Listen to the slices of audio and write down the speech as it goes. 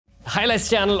highlights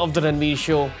channel of the Ranveer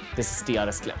Show. This is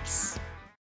TRS Clips.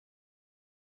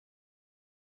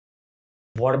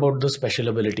 What about the special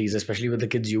abilities, especially with the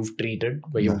kids you've treated,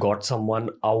 where you've got someone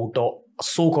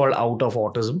so-called out of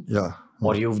autism,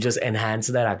 or you've just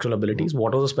enhanced their actual abilities?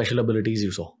 What are the special abilities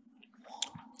you saw?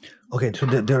 Okay, so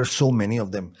there are so many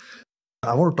of them.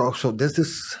 I want to talk. So there's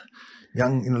this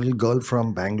young little girl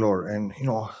from Bangalore, and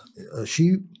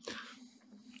she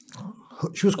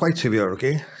was quite severe.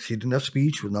 Okay, she didn't have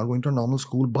speech, she was not going to a normal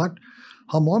school, but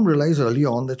her mom realized early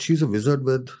on that she's a wizard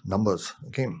with numbers.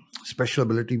 Okay, special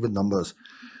ability with numbers.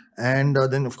 And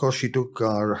then, of course, she took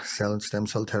stem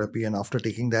cell therapy, and after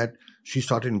taking that, she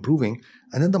started improving.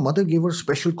 And then the mother gave her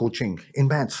special coaching in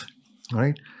maths.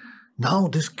 Right now,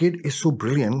 this kid is so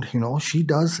brilliant. She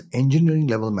does engineering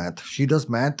level math. She does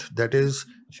math that is.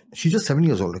 She's just 7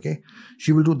 years old, okay?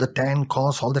 She will do the tan,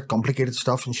 cos, all that complicated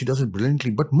stuff, and she does it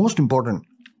brilliantly. But most important,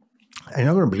 I'm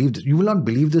not going to believe this. You will not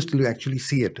believe this till you actually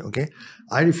see it, okay?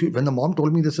 I refuse. When the mom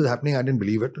told me this is happening, I didn't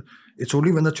believe it. It's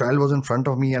only when the child was in front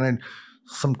of me and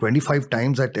some 25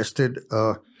 times I tested.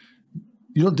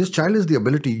 This child is the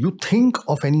ability. You think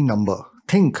of any number.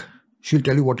 Think. She'll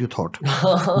tell you what you thought.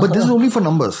 But this is only for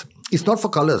numbers. It's not for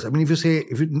colors. I mean,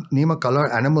 if you name a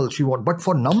color, animal, she won't. But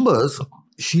for numbers,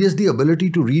 she has the ability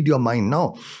to read your mind.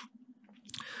 Now,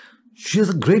 she has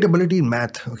a great ability in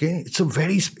math. Okay, it's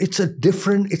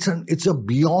a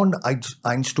beyond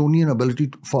Einsteinian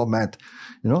ability for math.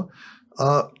 Now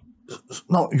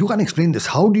you can explain this.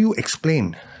 How do you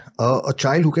explain a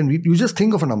child who can read? You just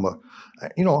think of a number.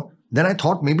 Then I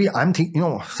thought maybe I'm thinking.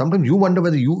 Sometimes you wonder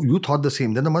whether you thought the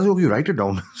same. Then the mother you write it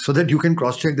down so that you can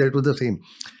cross check that it was the same.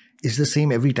 It's the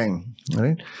same every time. All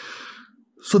right.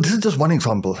 So this is just one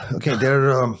example. Okay, we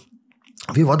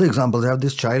have other examples. I have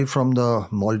this child from the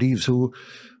Maldives who,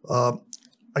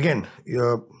 again,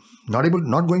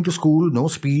 not going to school, no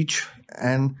speech,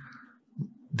 and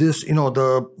this,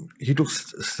 he took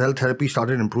cell therapy,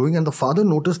 started improving, and the father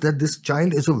noticed that this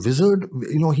child is a wizard.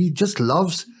 He just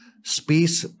loves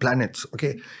space, planets.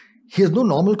 Okay, he has no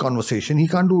normal conversation. He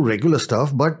can't do regular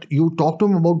stuff, but you talk to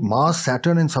him about Mars,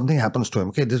 Saturn, and something happens to him.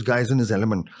 Okay, this guy is in his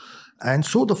element. And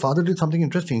so the father did something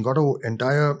interesting. He got an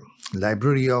entire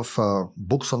library of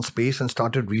books on space and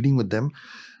started reading with them.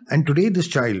 And today this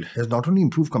child has not only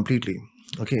improved completely.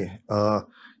 Okay,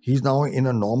 he's now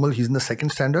he's in the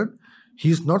second standard. He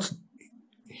was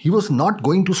not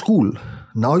going to school.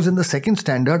 Now he's in the second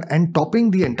standard and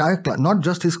topping the entire class, not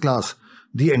just his class,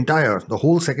 the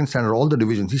whole second standard, all the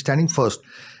divisions. He's standing first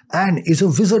and is a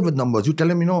wizard with numbers. You tell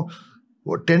him,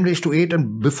 10 raised to 8,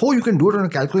 and before you can do it on a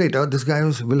calculator, this guy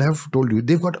will have told you.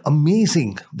 They've got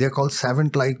amazing, they're called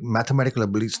savant-like mathematical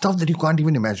abilities, stuff that you can't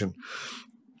even imagine.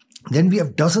 Then we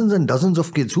have dozens and dozens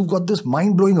of kids who've got this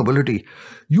mind-blowing ability.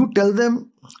 You tell them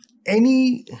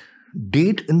any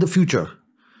date in the future,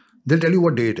 they'll tell you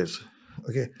what day it is.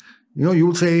 Okay, you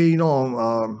will say,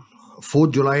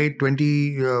 4th July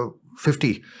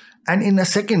 2050, and in a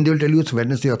second they'll tell you it's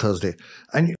Wednesday or Thursday.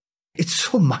 And it's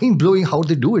so mind-blowing how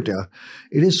they do it. Yeah,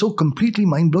 it is so completely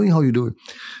mind-blowing how you do it.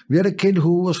 We had a kid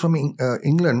who was from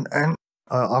England, and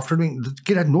the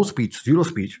kid had no speech, zero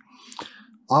speech.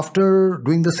 After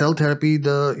doing the cell therapy,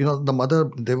 the mother,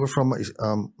 they were from a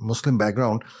Muslim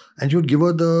background, and she would give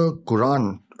her the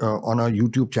Quran on a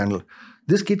YouTube channel.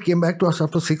 This kid came back to us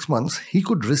after 6 months. He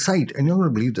could recite, and you're not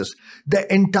going to believe this, the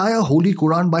entire Holy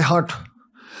Quran by heart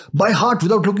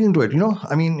without looking into it.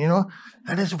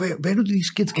 And I said, where do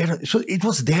these kids get it? So it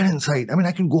was there inside. I mean,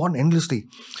 I can go on endlessly.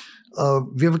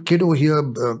 We have a kid over here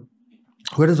who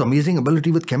had this amazing ability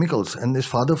with chemicals, and his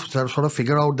father sort of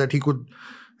figured out that he could,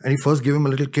 and he first gave him a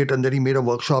little kit, and then he made a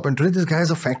workshop, and today this guy has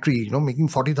a factory, making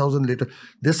 40,000 later.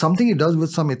 There's something he does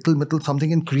with some ethyl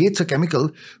something and creates a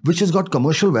chemical which has got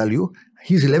commercial value.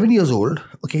 He's 11 years old.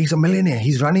 Okay, he's a millionaire.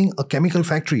 He's running a chemical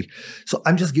factory. So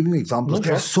I'm just giving you examples. Okay.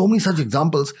 There are so many such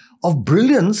examples of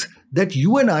brilliance that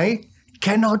you and I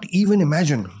cannot even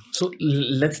imagine. So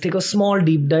let's take a small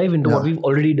deep dive into what we've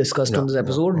already discussed in this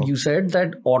episode. You said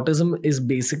that autism is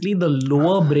basically the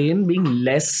lower brain being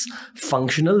less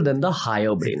functional than the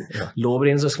higher brain. Lower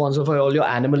brain is responsible for all your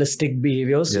animalistic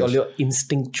behaviors, all your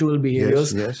instinctual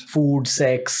behaviors, food,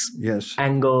 sex,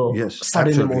 anger,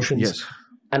 sudden emotions.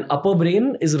 And upper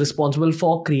brain is responsible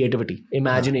for creativity,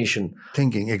 imagination,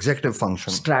 thinking, executive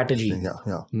function, strategy,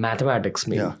 mathematics,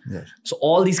 maybe. So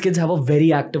all these kids have a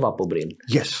very active upper brain.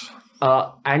 Yes.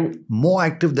 And more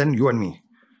active than you and me.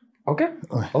 Okay.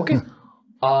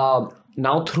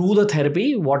 Now through the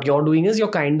therapy, what you're doing is you're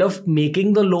kind of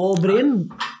making the lower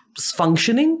brain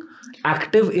functioning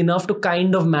active enough to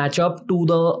kind of match up to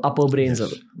the upper brain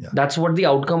cell. That's what the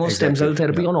outcome of stem cell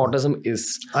therapy on autism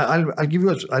is.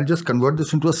 I'll just convert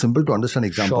this into a simple to understand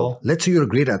example. Let's say you're a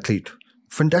great athlete,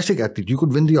 fantastic athlete. You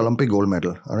could win the Olympic gold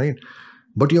medal, all right?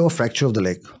 But you have a fracture of the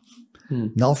leg.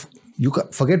 Now, you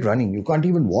forget running. You can't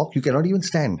even walk. You cannot even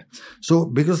stand. So,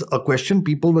 because a question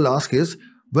people will ask is,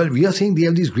 well, we are saying they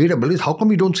have these great abilities. How come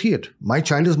we don't see it? My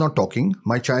child is not talking.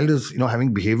 My child is,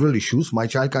 having behavioral issues. My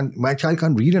child can't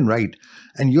read and write.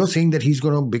 And you're saying that he's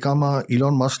going to become a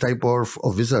Elon Musk type of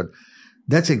wizard.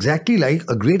 That's exactly like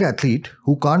a great athlete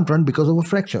who can't run because of a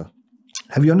fracture.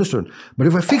 Have you understood? But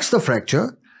if I fix the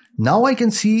fracture, now I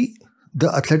can see the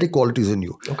athletic qualities in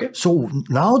you. Okay. So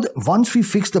now, once we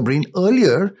fix the brain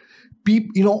earlier,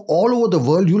 people, all over the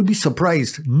world, you'll be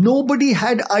surprised. Nobody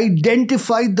had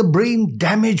identified the brain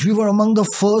damage. We were among the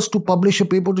first to publish a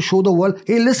paper to show the world,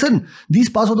 hey, listen, these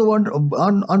parts of the world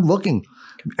aren't working.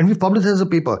 And we published it as a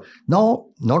paper. Now,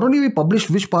 not only we published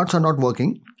which parts are not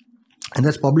working, and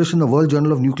that's published in the World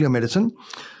Journal of Nuclear Medicine,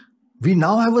 we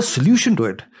now have a solution to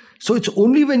it. So it's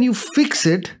only when you fix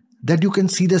it that you can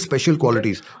see the special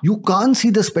qualities. You can't see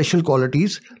the special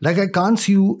qualities, like I can't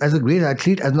see you as a great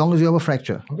athlete as long as you have a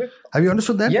fracture. Okay. Have you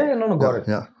understood that? Yeah, got it.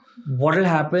 Yeah. What will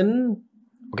happen?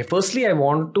 Okay, firstly, I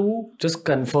want to just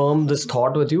confirm this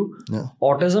thought with you. Yeah.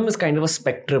 Autism is kind of a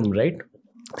spectrum, right?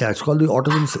 Yeah, it's called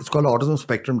autism. It's called autism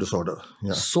spectrum disorder.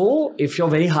 Yeah. So, if you're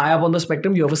very high up on the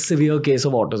spectrum, you have a severe case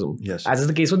of autism. Yes. As is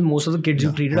the case with most of the kids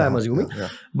you treated, I'm assuming. Yeah.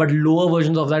 But lower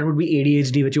versions of that would be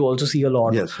ADHD, which you also see a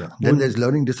lot. Yes. Yeah. Then there's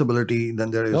learning disability.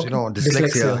 Then there is,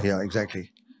 dyslexia. Yeah,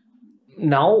 exactly.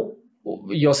 Now,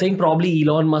 you're saying probably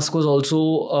Elon Musk was also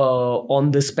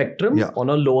on this spectrum, on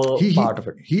a lower part of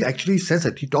it. He actually says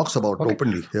it. He talks about it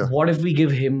openly. Yeah. What if we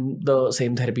give him the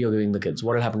same therapy you're giving the kids?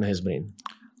 What will happen to his brain?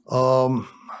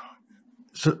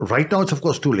 So right now it's of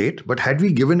course too late, but had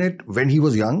we given it when he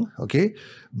was young,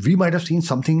 we might have seen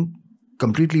something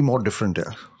completely more different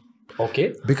there.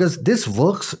 Okay. Because this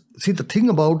works. See, the thing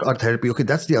about our therapy,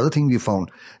 that's the other thing we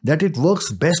found, that it works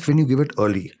best when you give it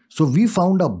early. So we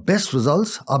found our best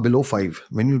results are below 5,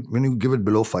 when you give it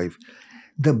below 5.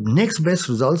 The next best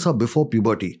results are before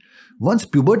puberty. Once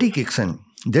puberty kicks in,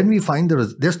 then we find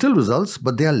there's still results,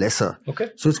 but they are lesser. Okay.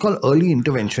 So it's called early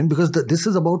intervention, because this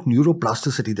is about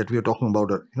neuroplasticity that we are talking about.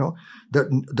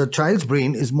 The child's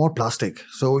brain is more plastic.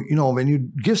 So, when you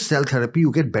give cell therapy,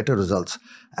 you get better results.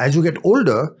 As you get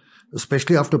older,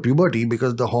 especially after puberty,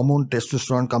 because the hormone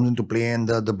testosterone comes into play and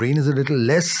the brain is a little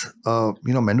less,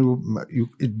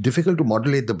 it's difficult to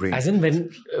modulate the brain. As in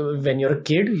when you're a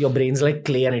kid, your brain's like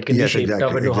clay and it can be shaped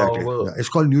up into however. Yeah. It's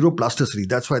called neuroplasticity.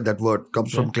 That's why that word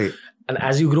comes from clay. And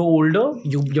as you grow older,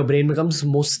 your brain becomes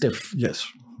more stiff. Yes.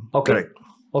 Okay. Correct.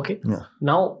 Okay. Yeah.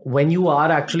 Now, when you are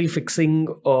actually fixing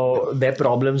their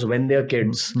problems when they're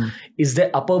kids, is their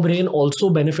upper brain also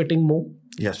benefiting more?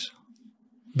 Yes.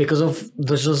 Because of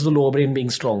just the lower brain being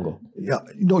stronger? Yeah.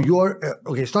 No, you are,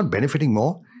 it's not benefiting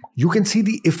more. You can see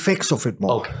the effects of it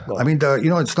more. Okay, I mean,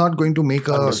 it's not going to make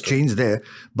a change there.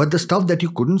 But the stuff that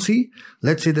you couldn't see,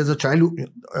 let's say there's a child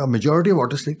a majority of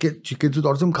autistic kids with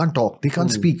autism can't talk. They can't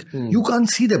speak. You can't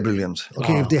see their brilliance,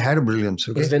 if they had a brilliance.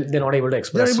 Because they're not able to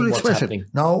express what's happening.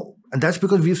 Now, and that's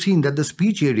because we've seen that the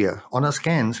speech area, on our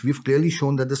scans, we've clearly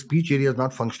shown that the speech area is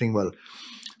not functioning well.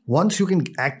 Once you can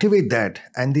activate that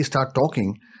and they start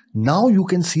talking, now you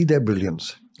can see their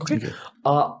brilliance. Okay.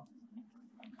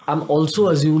 I'm also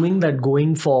assuming that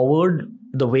going forward,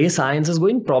 the way science is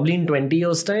going, probably in 20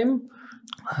 years' time,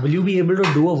 will you be able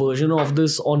to do a version of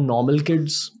this on normal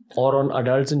kids or on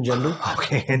adults in general?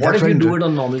 Okay. What if you do it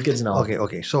on normal kids now?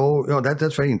 Okay. So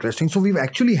that's very interesting. So we've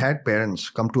actually had parents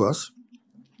come to us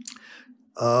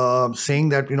saying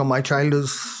that, my child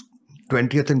is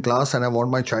 20th in class and I want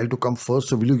my child to come first.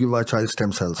 So will you give our child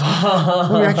stem cells? No,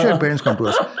 we actually had parents come to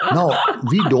us. Now,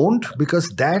 we don't, because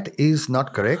that is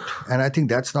not correct. And I think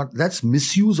that's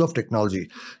misuse of technology.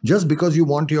 Just because you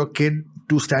want your kid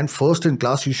to stand first in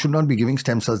class, you should not be giving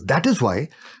stem cells. That is why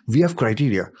we have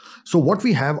criteria. So what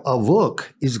we have, our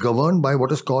work is governed by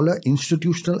what is called an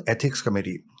institutional ethics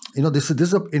committee. This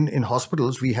is in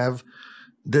hospitals, we have,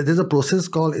 there's a process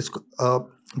called,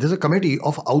 there's a committee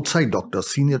of outside doctors,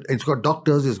 senior. It's got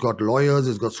doctors, it's got lawyers,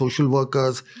 it's got social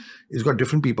workers, it's got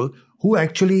different people who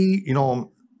actually,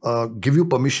 give you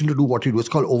permission to do what you do. It's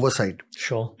called oversight.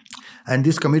 Sure. And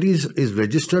this committee is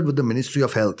registered with the Ministry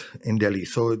of Health in Delhi.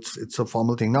 So it's a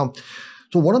formal thing. Now,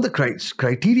 so one of the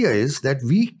criteria is that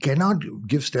we cannot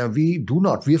give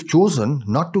we have chosen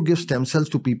not to give stem cells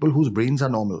to people whose brains are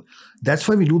normal. That's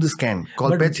why we do the scan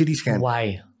called PET-CT scan.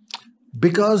 Why?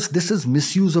 Because this is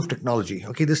misuse of technology.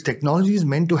 Okay, this technology is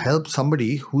meant to help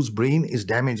somebody whose brain is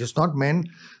damaged. It's not meant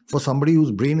for somebody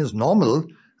whose brain is normal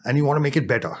and you want to make it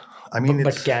better. I mean,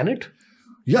 but can it?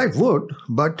 Yeah, it would,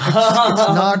 but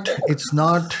it's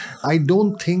not. I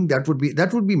don't think that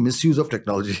would be misuse of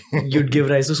technology. You'd give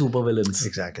rise to supervillains.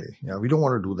 Exactly. Yeah, we don't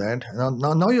want to do that.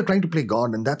 Now you're trying to play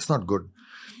God, and that's not good.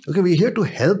 Okay, we're here to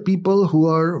help people who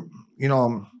are,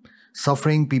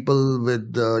 suffering, people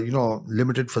with,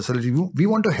 limited facility. We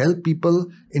want to help people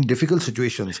in difficult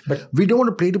situations. But we don't want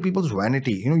to play to people's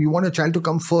vanity. You want a child to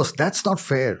come first. That's not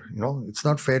fair. It's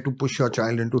not fair to push your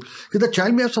child into, because the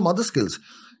child may have some other skills.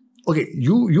 Okay,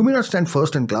 you may not stand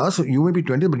first in class. You may be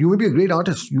 20, but you may be a great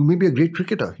artist. You may be a great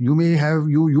cricketer. You may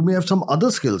have some other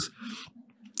skills.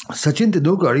 Sachin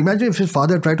Tendulkar, imagine if his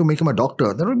father tried to make him a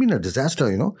doctor. That would have been a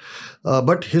disaster,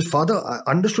 But his father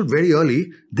understood very early,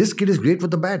 this kid is great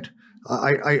with the bat.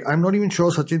 I'm not even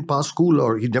sure Sachin passed school,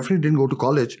 or he definitely didn't go to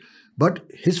college. But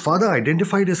his father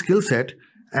identified his skill set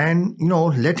and,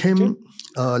 let him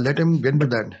get into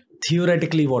that.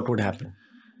 Theoretically, what would happen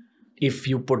if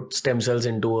you put stem cells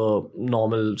into a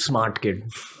normal smart kid?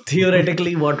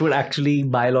 Theoretically, what would actually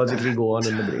biologically go on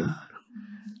in the brain?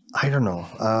 I don't know.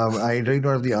 I really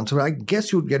don't have the answer. I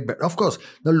guess you'd get better. Of course,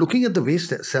 now looking at the way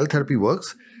cell therapy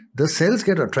works, the cells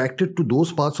get attracted to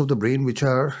those parts of the brain which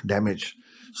are damaged.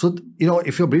 So,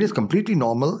 if your brain is completely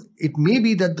normal, it may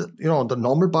be that, the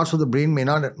normal parts of the brain may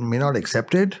not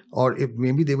accept it, or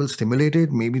maybe they will stimulate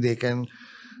it. Maybe they can,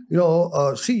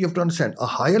 see, you have to understand, a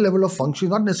higher level of function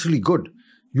is not necessarily good.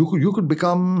 You could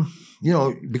become,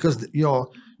 because,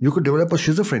 you could develop a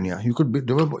schizophrenia. You could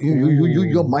develop,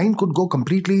 your mind could go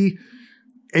completely,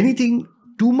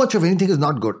 too much of anything is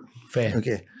not good. Fair.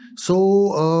 Okay.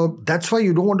 So that's why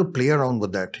you don't want to play around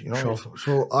with that. Sure.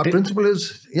 So our principle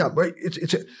is, but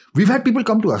we've had people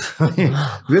come to us.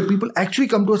 Where people actually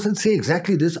come to us and say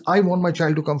exactly this. I want my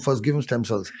child to come first, give him stem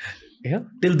cells. Yeah.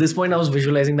 Till this point, I was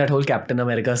visualizing that whole Captain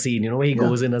America scene, where he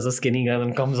goes in as a skinny guy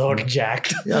and comes out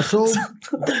jacked. Yeah. So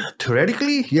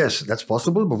theoretically, yes, that's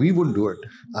possible, but we wouldn't do it.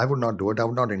 I would not do it. I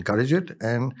would not encourage it.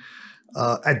 And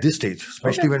at this stage,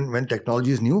 especially when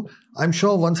technology is new, I'm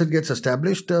sure once it gets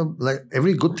established, like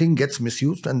every good thing gets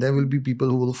misused, and there will be people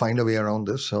who will find a way around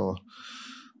this. So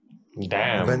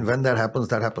damn. When that happens,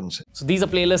 that happens. So these are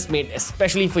playlists made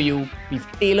especially for you. We've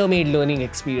tailor-made learning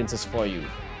experiences for you.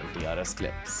 TRS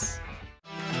clips.